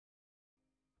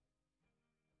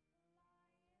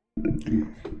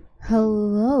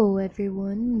Hello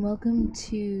everyone, welcome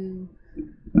to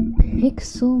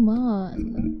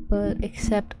Pixelmon, but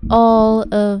except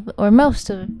all of, or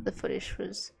most of the footage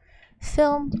was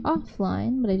filmed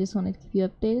offline, but I just wanted to keep you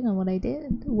updated on what I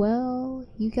did. Well,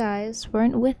 you guys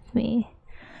weren't with me.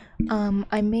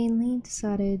 I mainly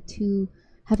decided to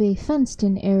have a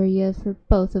fenced-in area for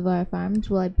both of our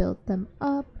farms while I built them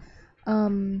up.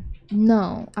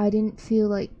 No, I didn't feel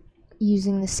like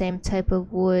using the same type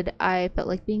of wood. I felt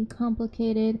like being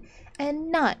complicated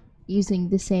and not using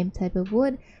the same type of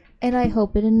wood, and I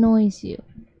hope it annoys you.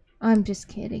 I'm just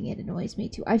kidding, it annoys me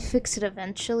too. I fix it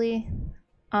eventually.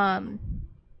 I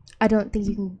don't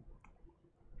think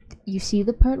you see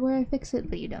the part where I fix it,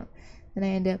 but you don't. Then I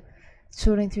end up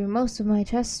sorting through most of my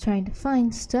chests trying to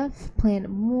find stuff, plant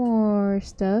more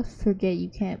stuff. Forget you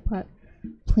can't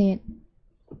plant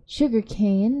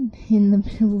sugarcane in the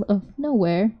middle of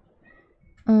nowhere.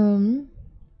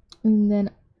 And then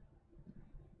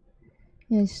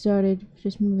I started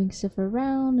just moving stuff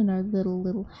around in our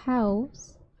little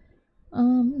house.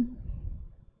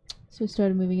 So I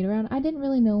started moving it around. I didn't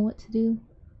really know what to do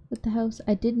with the house.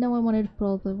 I did know I wanted to put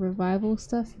all the revival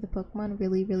stuff for the Pokemon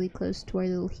really close to our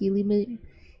little Healy Billy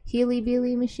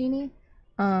machiney.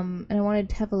 And I wanted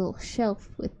to have a little shelf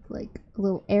with like a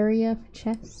little area for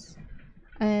chests.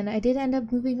 And I did end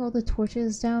up moving all the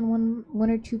torches down one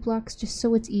or two blocks just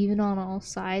so it's even on all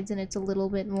sides and it's a little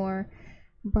bit more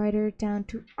brighter down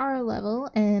to our level,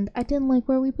 and I didn't like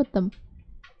where we put them.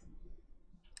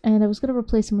 And I was going to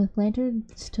replace them with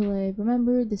lanterns till I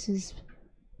remembered this is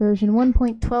version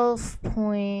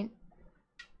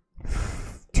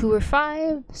 1.12.2 or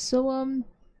 5, so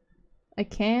I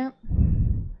can't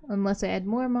unless I add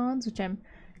more mods, which I'm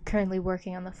currently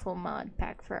working on the full mod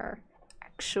pack for our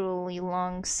actually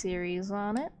long series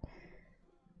on it.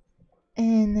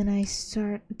 And then I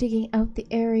start digging out the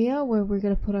area where we're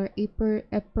gonna put our the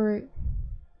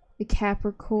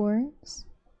Capricorns.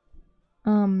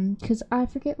 Cause I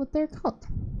forget what they're called.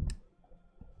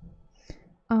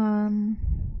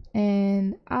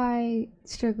 And I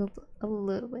struggled a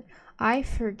little bit. I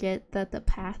forget that the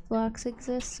path blocks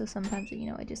exist, so sometimes,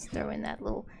 I just throw in that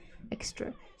little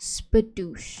extra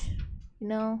spadoosh,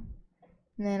 And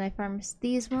then I farm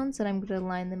these ones, and I'm gonna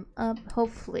line them up,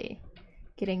 hopefully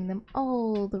getting them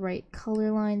all the right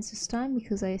color lines this time,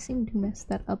 because I seem to mess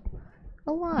that up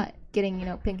a lot, getting,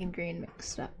 pink and green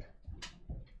mixed up.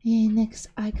 And next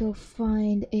I go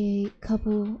find a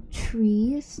couple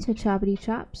trees to choppity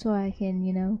chop so I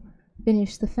can,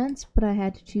 finish the fence, but I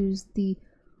had to choose the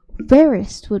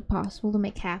rarest wood possible to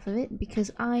make half of it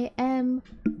because I am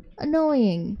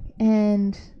annoying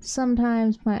and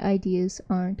sometimes my ideas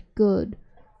aren't good.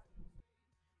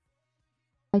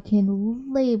 I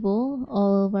can label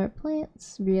all of our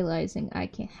plants, realizing I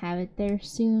can have it there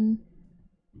soon.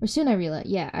 Or soon I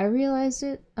realized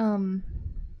it,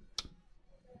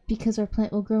 because our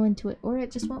plant will grow into it, or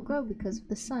it just won't grow because of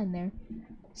the sign there.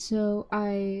 So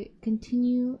I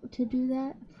continue to do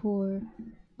that for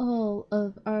all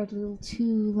of our little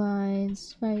 2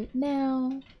 lines right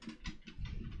now.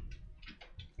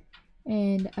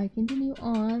 And I continue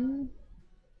on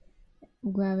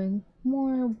grabbing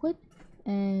more wood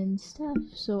and stuff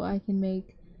so I can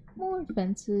make more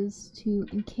fences to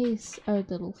encase our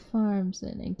little farms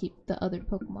in and keep the other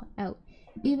Pokemon out.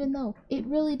 Even though it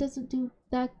really doesn't do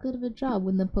that good of a job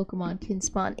when the Pokemon can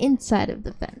spawn inside of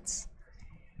the fence.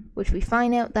 Which we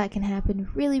find out that can happen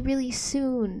really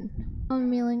soon. I'm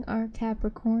milling our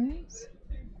Capricorns.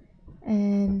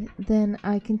 And then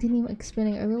I continue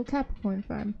expanding our little Capricorn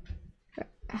farm.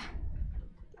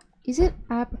 Is it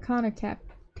Apricot or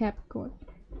Capricorn?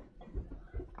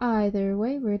 Either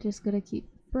way, we're just gonna keep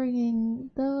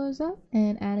bringing those up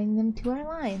and adding them to our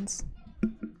lines.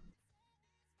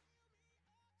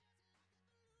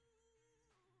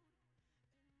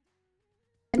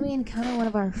 And we encounter one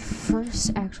of our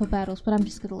first actual battles, but I'm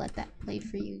just gonna let that play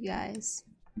for you guys.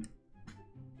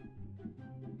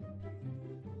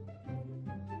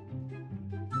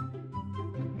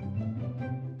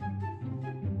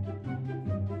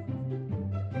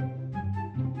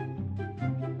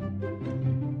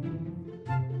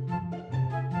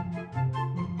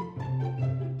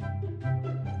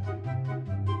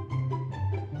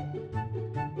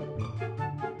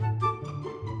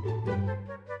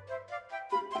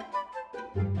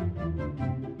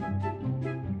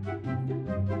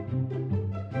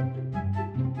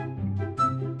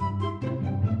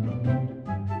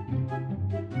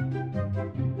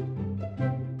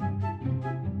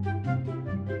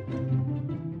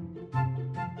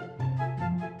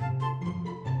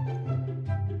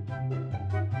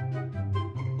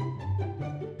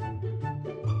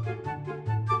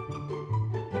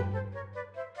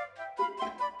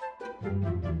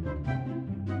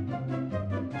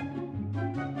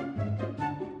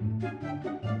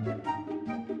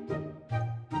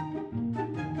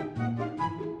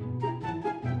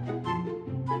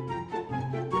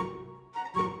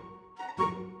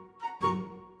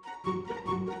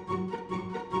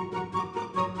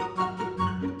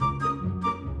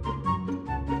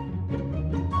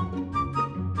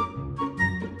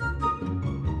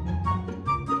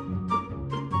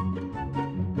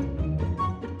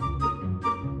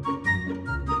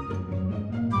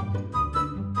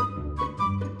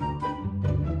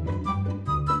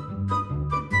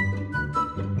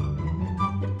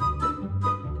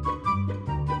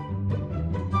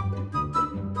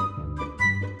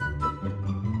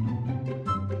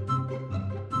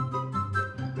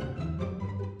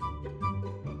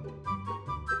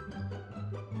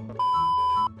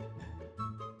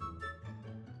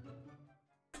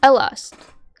 I lost.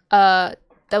 That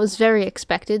was very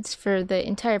expected for the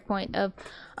entire point of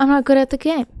I'm not good at the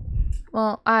game.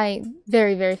 Well, I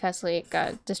very, very fastly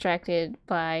got distracted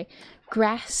by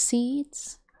grass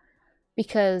seeds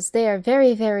because they are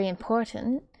very, very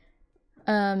important.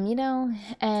 You know,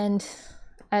 and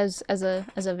as a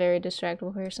very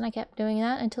distractible person, I kept doing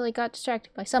that until I got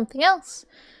distracted by something else,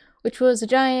 which was a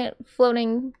giant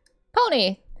floating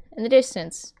pony in the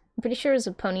distance. I'm pretty sure it was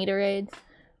a Ponyta-raid,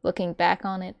 looking back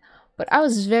on it, but I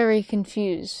was very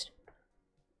confused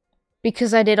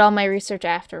because I did all my research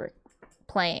after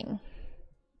playing.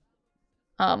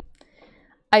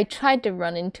 I tried to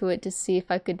run into it to see if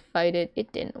I could fight it.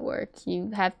 It didn't work.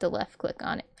 You have to left click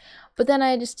on it. But then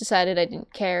I just decided I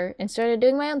didn't care and started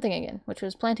doing my own thing again, which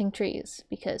was planting trees,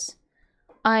 because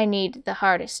I need the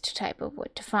hardest type of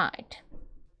wood to find.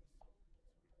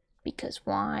 Because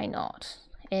why not?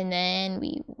 And then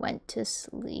we went to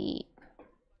sleep.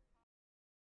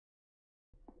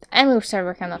 And we started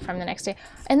working on the farm the next day.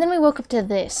 And then we woke up to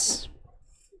this.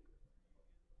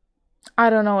 I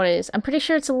don't know what it is. I'm pretty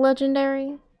sure it's a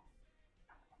legendary.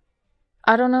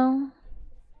 I don't know.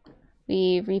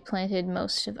 We replanted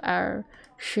most of our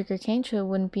sugar cane so it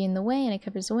wouldn't be in the way, and it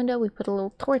covers the window. We put a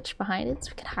little torch behind it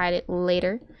so we could hide it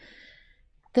later.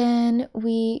 Then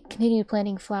we continued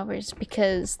planting flowers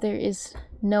because there is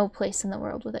no place in the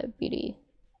world without beauty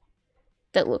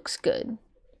that looks good.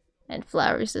 And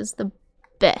flowers is the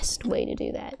best way to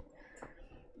do that.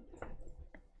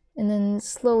 And then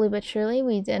slowly but surely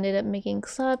we ended up making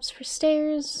slabs for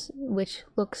stairs, which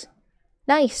looks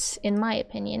nice in my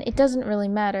opinion. It doesn't really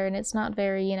matter, and it's not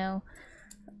very, you know,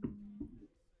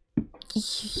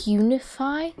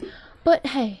 unify, but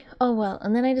hey, oh well.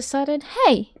 And then I decided,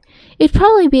 hey, it'd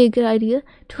probably be a good idea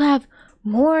to have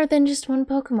more than just one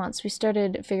Pokemon. So we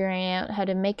started figuring out how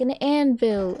to make an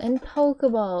anvil and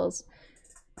Pokeballs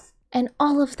and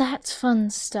all of that fun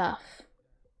stuff.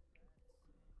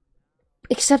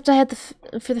 Except I had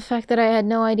for the fact that I had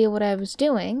no idea what I was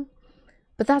doing,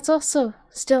 but that's also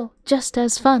still just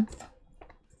as fun.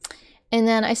 And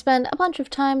then I spent a bunch of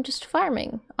time just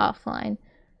farming offline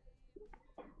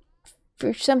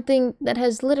for something that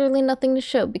has literally nothing to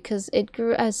show because it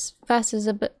grew as fast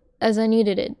as I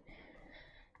needed it.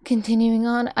 Continuing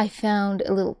on, I found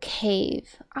a little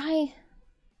cave. I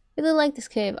really like this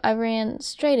cave. I ran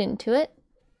straight into it.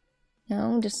 You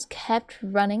know, just kept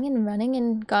running and running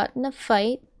and got in a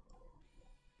fight.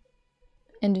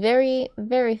 And very,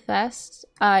 very fast,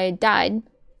 I died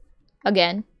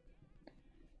again.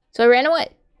 So I ran away.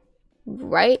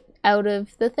 Right out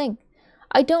of the thing.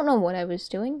 I don't know what I was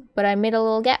doing, but I made a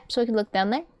little gap so I could look down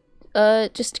there.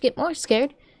 Just to get more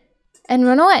scared. And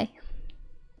run away.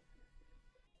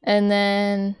 And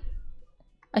then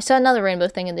I saw another rainbow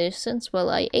thing in the distance while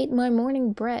I ate my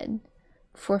morning bread.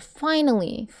 Before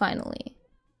finally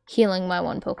healing my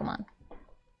one Pokemon.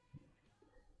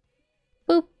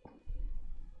 Boop.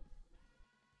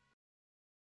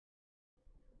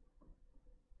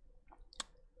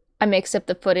 I mixed up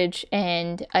the footage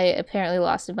and I apparently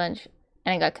lost a bunch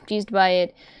and I got confused by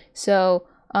it. So,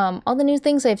 all the new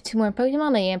things, I have 2 more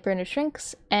Pokemon, a Yamper and a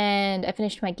Shrinks, and I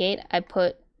finished my gate. I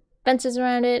put fences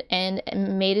around it and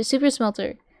made a super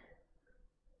smelter.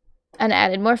 And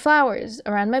added more flowers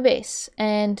around my base.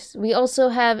 And we also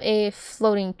have a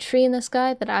floating tree in the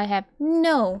sky that I have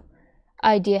no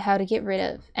idea how to get rid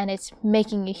of. And it's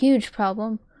making a huge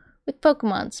problem with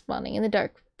Pokemon spawning in the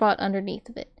dark spot underneath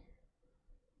of it.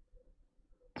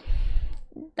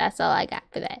 That's all I got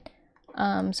for that.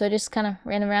 So I just kind of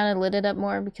ran around and lit it up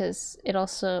more because it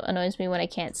also annoys me when I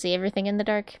can't see everything in the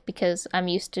dark because I'm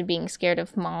used to being scared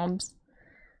of mobs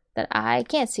that I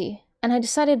can't see. And I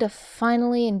decided to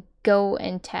finally go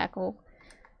and tackle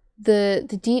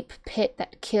the deep pit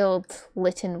that killed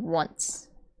Litten once.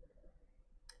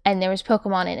 And there was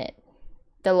Pokemon in it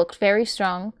that looked very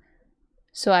strong,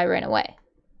 so I ran away.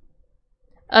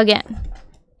 Again.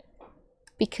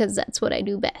 Because that's what I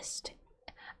do best.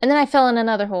 And then I fell in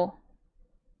another hole.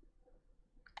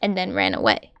 And then ran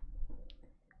away.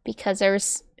 Because there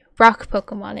was rock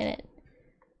Pokemon in it.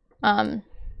 Then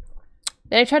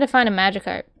I tried to find a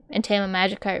Magikarp and tame a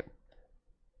Magikarp.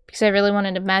 Because I really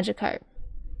wanted a Magikarp.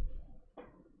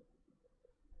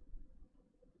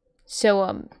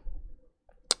 So,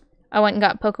 I went and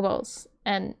got Pokeballs.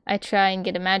 And I try and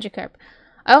get a Magikarp.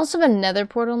 I also have a Nether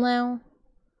portal now.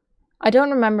 I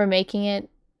don't remember making it.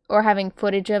 Or having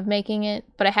footage of making it.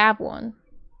 But I have one.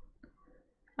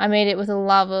 I made it with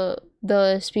the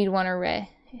Speedrunner Ray.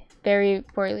 Very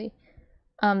poorly.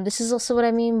 This is also what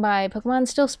I mean by Pokemon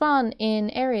still spawn in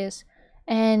areas.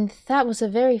 And that was a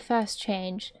very fast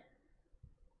change.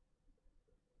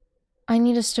 I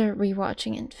need to start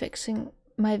rewatching and fixing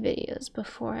my videos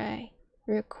before I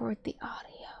record the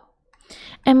audio.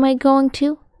 Am I going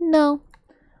to? No.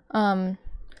 So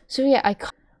yeah, I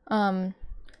caught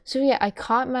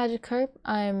Magikarp.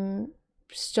 I'm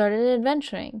started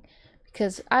adventuring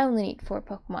because I only need 4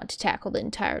 Pokemon to tackle the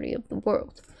entirety of the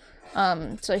world.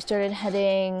 So I started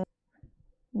heading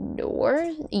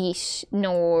northeast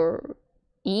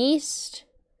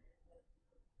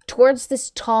towards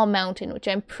this tall mountain, which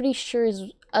I'm pretty sure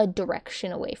is a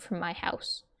direction away from my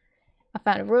house. I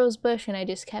found a rose bush and I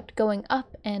just kept going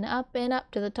up and up and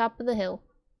up to the top of the hill.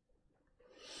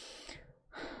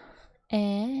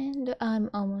 And I'm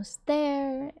almost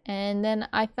there. And then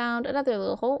I found another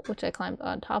little hole, which I climbed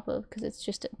on top of because it's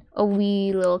just a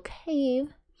wee little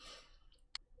cave.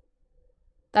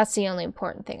 That's the only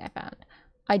important thing I found.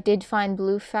 I did find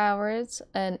blue flowers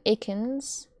and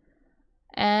Akins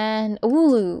and a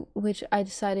Wooloo, which I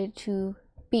decided to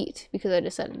beat because I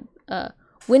decided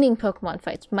winning Pokemon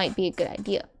fights might be a good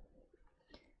idea.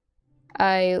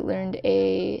 I learned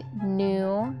a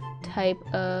new type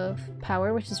of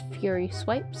power, which is Fury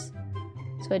Swipes.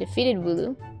 So I defeated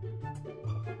Wooloo.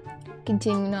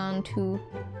 Continuing on to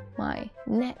my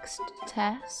next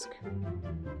task,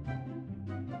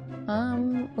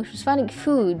 which was finding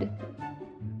food.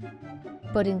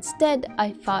 But instead,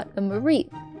 I fought a Mareep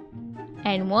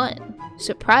and won,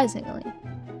 surprisingly.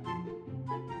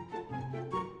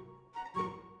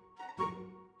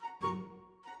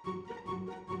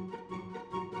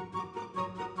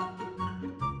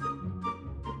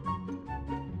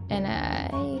 And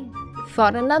I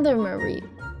fought another Mareep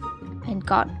and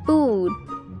got food.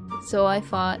 So I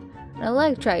fought an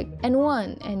Electrike and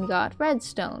won and got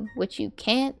Redstone, which you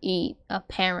can't eat,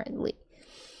 apparently.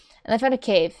 And I found a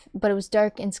cave, but it was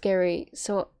dark and scary,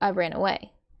 so I ran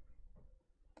away.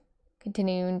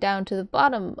 Continuing down to the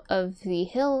bottom of the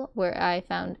hill, where I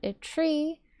found a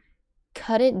tree,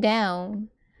 cut it down,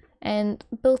 and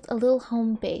built a little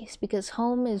home base, because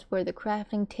home is where the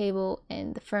crafting table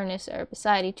and the furnace are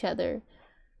beside each other.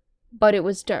 But it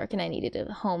was dark and I needed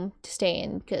a home to stay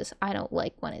in because I don't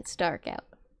like when it's dark out.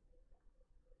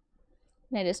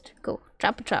 And I just go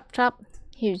chop, chop, chop.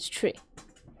 Here's a tree.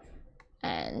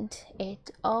 And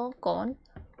it's all gone.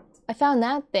 I found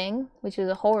that thing, which is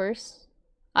a horse.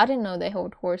 I didn't know they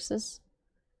hold horses.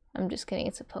 I'm just kidding,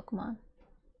 it's a Pokemon.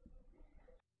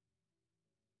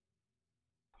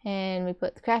 And we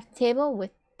put the crafting table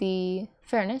with the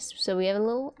furnace, so we have a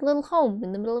little home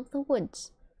in the middle of the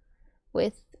woods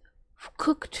with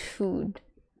cooked food,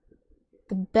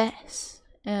 the best.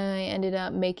 And I ended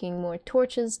up making more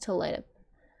torches to light up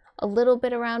a little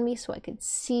bit around me so I could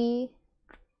see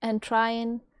and try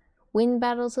and win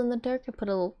battles in the dark. I put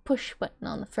a little push button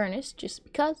on the furnace just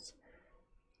because.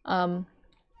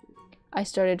 I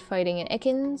started fighting an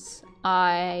Ekans.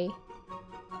 I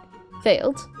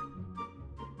failed.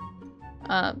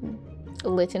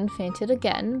 Litten fainted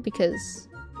again because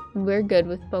we're good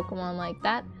with Pokemon like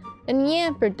that. And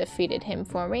Yamper defeated him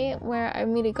for me, where I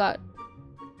immediately got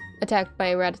attacked by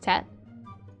a Rattata,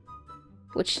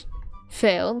 which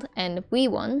failed, and we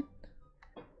won,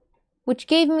 which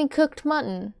gave me cooked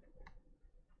mutton.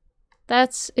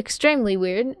 That's extremely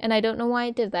weird, and I don't know why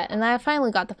it did that. And I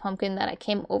finally got the pumpkin that I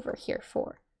came over here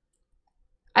for.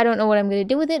 I don't know what I'm going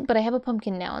to do with it, but I have a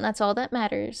pumpkin now, and that's all that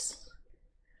matters.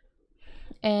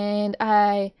 And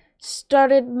I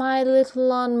started my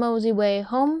little on mosey way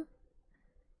home.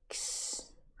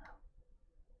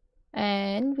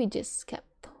 And we just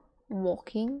kept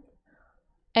walking.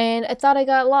 And I thought I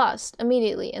got lost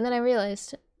immediately. And then I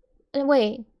realized,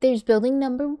 wait, there's building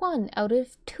number 1 out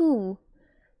of 2.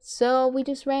 So we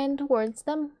just ran towards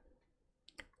them,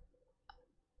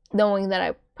 knowing that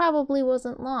I probably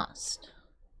wasn't lost.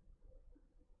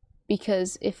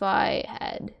 Because if I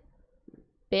had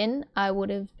been, I would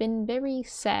have been very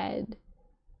sad.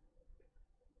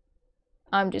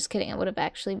 I'm just kidding, I would have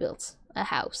actually built a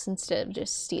house instead of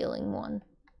just stealing one.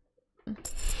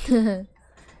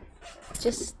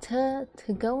 Just to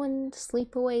go and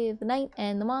sleep away the night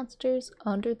and the monsters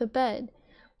under the bed.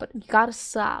 But you gotta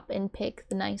stop and pick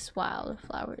the nice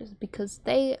wildflowers because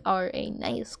they are a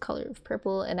nice color of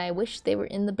purple, and I wish they were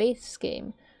in the base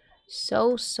game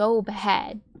so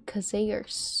bad because they are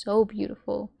so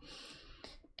beautiful.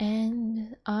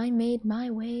 And I made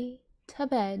my way to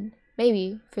bed,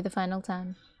 maybe for the final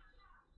time.